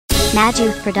Mad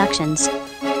Youth Productions.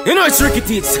 You know it's Rickey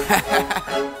Teetz.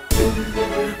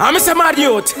 I'm Mr. Mad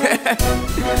Youth.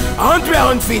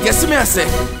 100 feet, you see me I say.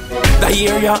 The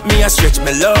area me a stretch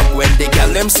me luck. When the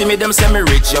girl them see me say me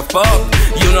rich you fuck.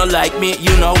 You not like me,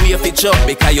 you know we a fit up.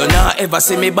 Because you not ever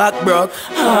see me back broke.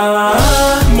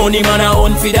 Money man a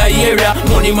own for the area.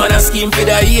 Money man a scheme for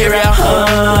the area.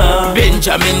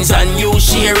 Benjamins and you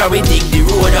share. We dig the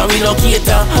road and we no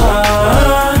cater.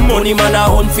 Money man a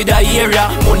own for the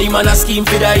area. Money man a scheme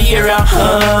for the area.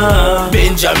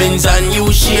 Benjamins and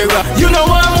you share. You know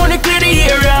what money clear the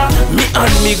area. Me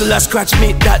and me glass scratch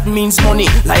me, that means money.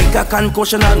 Like a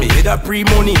concussion and me head a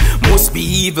pre-money. Must be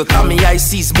evil cause me I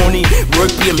seize money.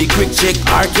 Work pay me quick check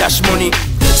or cash money.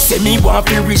 Say me want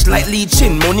to rich like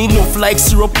leeching. Money enough like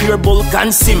syrup, pure bulk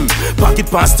and sim. Pocket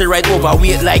pants to right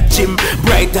overweight like Jim.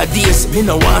 Brighter days, me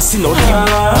no want see no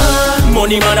him.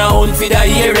 Money man a own for the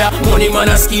area. Money man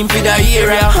a scheme for the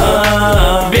area.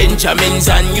 Benjamins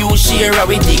and you share.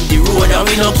 We dig the road and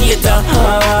we no cater.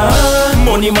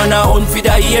 Money man a own for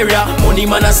the area. Money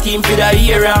man a scheme for the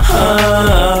area.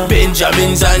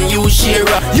 Benjamins and you share.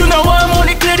 You know what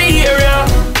money clear the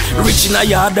area. Rich in a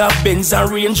yard of Benz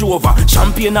and Range Rover.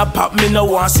 Champagne a pop, me no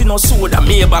want see no soda.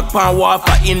 Me back pan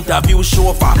water, interview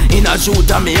chauffeur. In a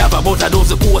Jota me have about a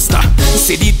dozen coaster.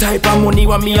 See the type of money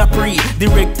what me a pre.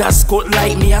 Director's cut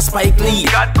like me a Spike Lee.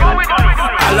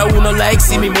 All I wanna like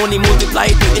see me money multiply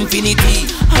to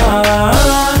infinity.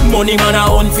 Money man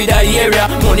a own for the area.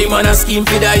 Money man a scheme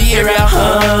for the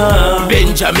area.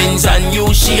 Benjamins and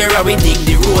you share. We dig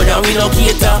the road and we no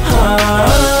cater.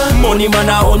 Money man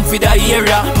a own for the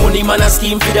area. Money man a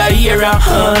scheme for the area.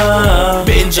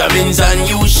 Benjamins and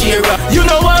you share. You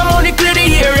know what money clear the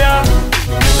area.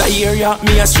 The area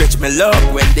me a stretch me luck.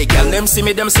 When the girl them see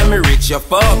me say me rich you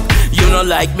fuck. You not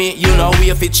like me, you know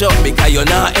we a fit up. Because you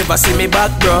not ever see me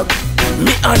back broke.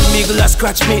 Me and me glass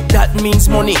scratch me, that means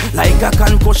money. Like a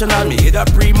concussion and me head a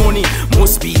pre-money.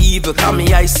 Must be evil cause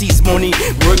me I seize money.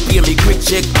 Work pay me quick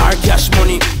check or cash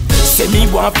money. Say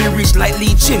me want to rich like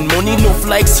leeching. Money enough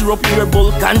like syrup, pure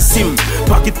bulk and sim.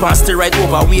 Pocket pants to right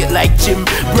overweight like Jim.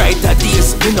 Brighter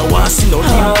days, me no want see no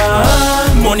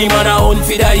him. Money man a own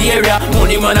for the area.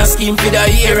 Money man a scheme for the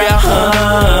area.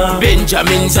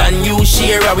 Benjamins and you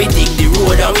share. We dig the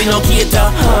road and we no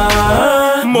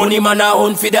cater. Money man a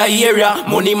own for the area.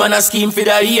 Money man a scheme for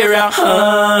the area.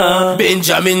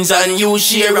 Benjamins and you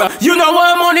share. You know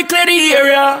what money clear the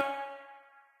area.